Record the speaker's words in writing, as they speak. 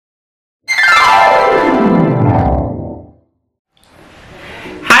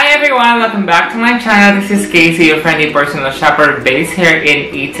everyone! Welcome back to my channel. This is Casey, your friendly personal shopper based here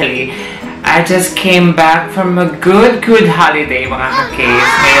in Italy. I just came back from a good holiday, mga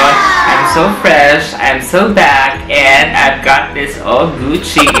ka-case. Ngayon, I'm so fresh, I'm so back, and I've got this all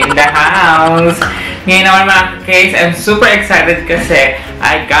Gucci in the house. Ngayon naman mga ka-case, I'm super excited kasi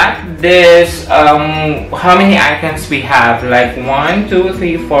I got this, how many items we have? Like 1, 2,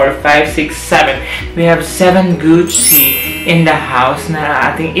 3, 4, 5, 6, 7. We have 7 Gucci in the house na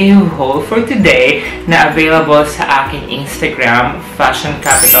ating i-haul for today na available sa aking Instagram, Fashion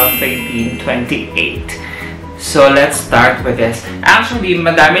Capital 1328. So let's start with this. Actually,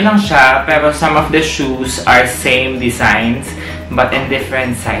 madami lang siya, pero some of the shoes are same designs but in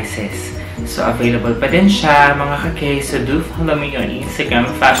different sizes. So available pa din siya, mga ka-case. So do follow me on Instagram,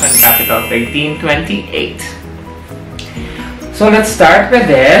 Fashion Capital 1328. So let's start with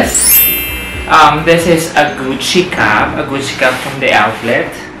this. This is a Gucci cap from the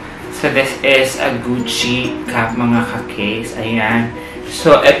outlet. So this is a Gucci cap, mga ka-case. Ayan.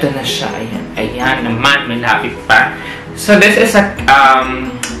 So ito na siya. Ayan. Ayan naman, malapit pa. So this is a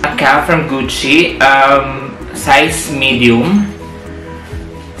cap from Gucci, size medium.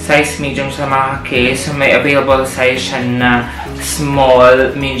 Size medium sa mga ka-case. So may available size siya na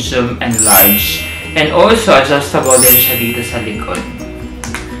small, medium, and large. And also adjustable din siya dito sa likod.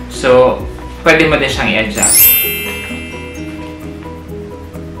 So pwede mo din siyang i-adjust.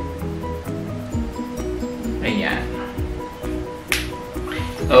 Ayan.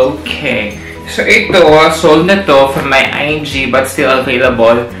 Okay. So ito, sold na to from my IG but still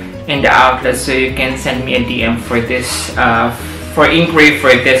available in the outlet. So you can send me a DM for this, for inquiry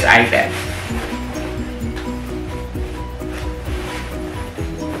for this item.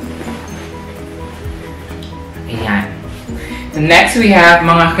 Ayan. Next, we have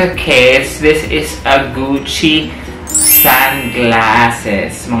mga ka-case. This is a Gucci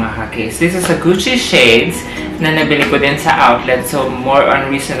sunglasses, mga ka-case. This is a Gucci shades na nabili ko din sa outlet. So, more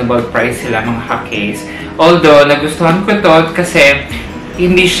on reasonable price sila, mga ka-case. Although, nagustuhan ko to kasi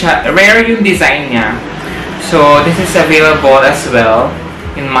hindi siya, rare yung design niya. So, this is available as well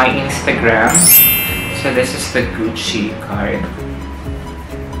in my Instagram. So, this is the Gucci card.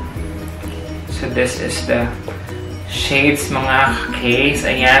 So, this is the shades, mga case.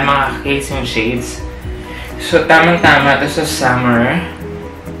 Ayan, mga case yung shades. So, tamang-tama ito sa summer.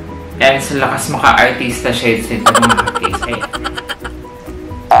 And sa lakas maka-artista shades nito, mga case. Ayan.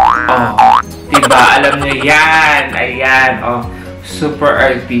 Oh, diba? Alam nyo yan. Ayan, oh. Super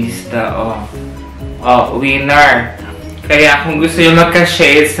artista, oh. Oh, winner. Kaya kung gusto nyo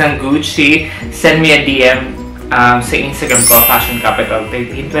magka-shades ng Gucci, send me a DM sa Instagram ko, Fashion Capital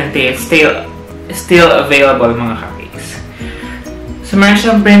 1328. Still available, mga case. So, meron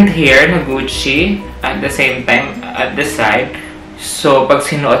siyang print here na Gucci at the same time at the side. So, pag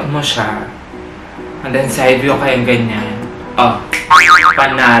sinuot mo siya, and then side view kayong ganyan. Oh,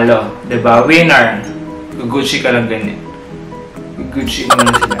 panalo. Diba? Winner. Gucci ka lang ganyan. Gucci mo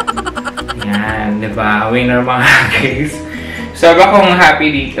na sila. Yan, diba? Winner, mga case. So, akong happy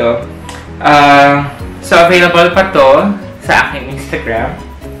dito. So, available pa to sa aking Instagram.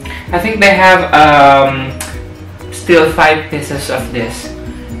 I think they have still 5 pieces of this.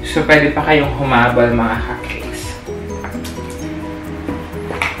 So, pwede pa kayong humabal, mga ka-case.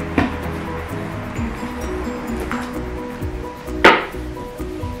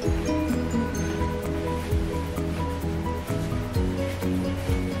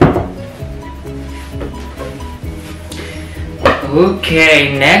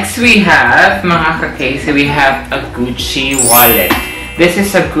 Okay, next we have, mga ka-case, we have a Gucci wallet. This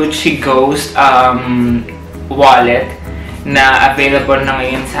is a Gucci Ghost wallet na available na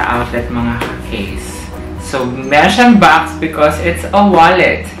ngayon sa outlet, mga ka-case. So, meron siyang box because it's a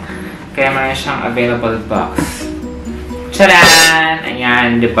wallet. Kaya meron siyang available box. Tcharan!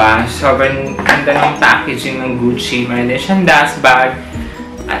 Ayan, diba? Sobrang ganda ng packaging ng Gucci. Meron din siyang dust bag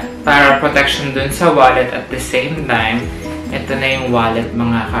at para protection dun sa wallet at the same time. Ito na yung wallet,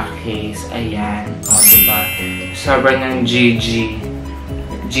 mga ka-case. Ayan. O, diba? Sobrang ng GG.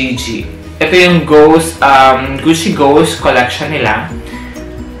 Ito yung Ghost, Gucci Ghost collection nila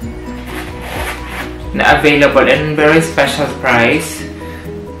na available in very special price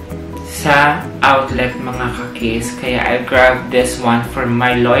sa outlet, mga ka-case. Kaya I grabbed this one for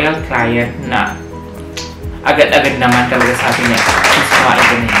my loyal client na agad-agad naman talaga sa atin niya. Ito na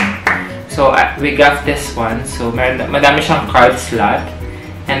yan. So, we got this one. So, madami siyang card slot.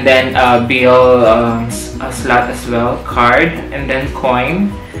 And then, bill slot as well. Card. And then, coin.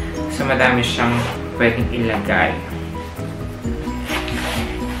 So, madami siyang pwedeng ilagay.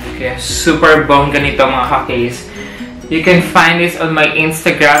 Okay, super bongga nito, mga ka-case. You can find this on my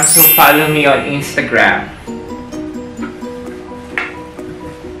Instagram, so follow me on Instagram.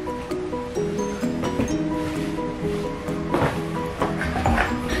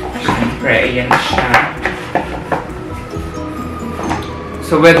 Siyempre, ayan siya.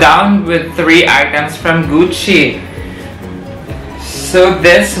 So we're down with 3 items from Gucci. So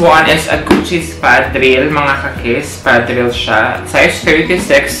this one is a Gucci spadrille, mga kakis. Spadrille siya. Size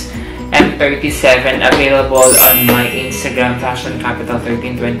 36 and 37. Available on my Instagram, Fashion Capital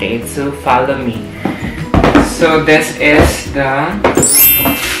 1328. So follow me. So this is the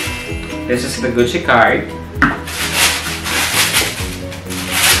Gucci card.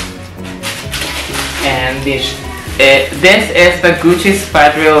 And this is the Gucci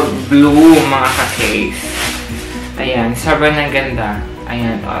spadrille blue, mga kakis. Ayan, sobrang ng ganda.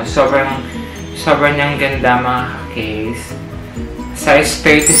 Ayan, sobrang ng ganda, mga case. Size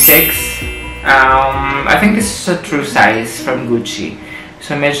 36. I think this is a true size from Gucci.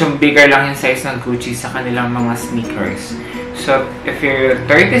 So, medyo bigger lang yung size ng Gucci sa kanilang mga sneakers. So, if you're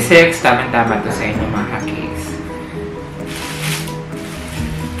 36, tamang-tama to sa inyo, mga case.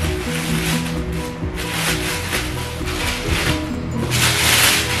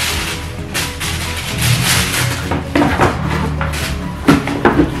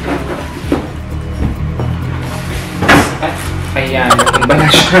 Ayan, natumba na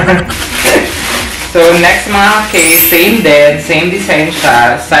siya. So, next mga case, same din, same design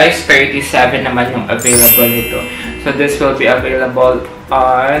siya. Size 37 naman yung available nito. So, this will be available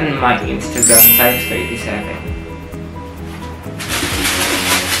on my Instagram, size 37.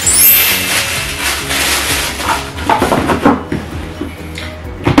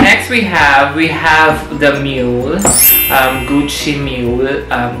 Next we have the Mule, Gucci Mule,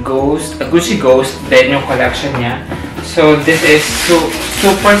 Gucci Ghost, then yung collection niya. So this is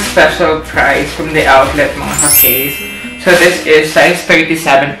super special price from the outlet, mga case. So this is size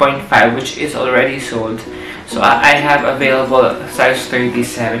 37.5, which is already sold. So I have available size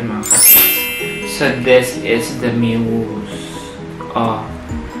 37, mga case. So this is the Muse. Oh,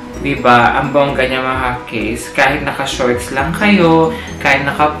 diba? Ang bongga niya, mga case. Kahit naka-shorts lang kayo, kahit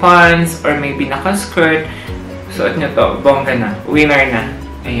naka-pants, or maybe naka-skirt, suot nyo to. Bongga na. Winner na.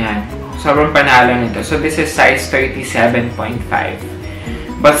 Ayan. Sobrang panalo nito. So, this is size 37.5.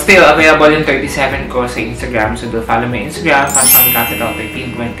 But still, available yung 37 ko sa Instagram. So, do follow my Instagram, Fashion Capital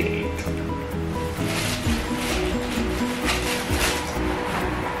 1328.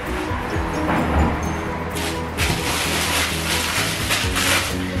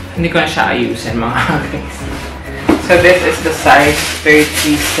 Hindi ko na siya ayusin, mga guys. So, this is the size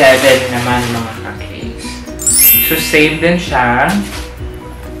 37 naman, mga guys. So, same din siya.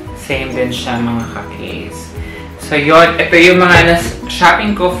 Same din siya, mga ka-case. So, yun. Ito yung mga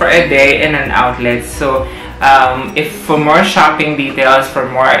shopping ko for a day in an outlet. So, if for more shopping details, for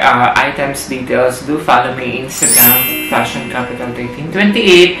more items details, do follow me Instagram, Fashion Capital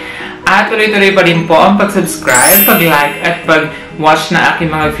 1328. At tuloy-tuloy pa rin po ang pag-subscribe, pag-like, at pag-watch na aking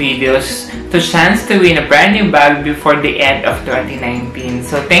mga videos to chance to win a brand new bag before the end of 2019.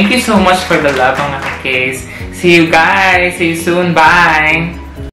 So, thank you so much for the love, mga ka-case. See you guys! See you soon! Bye!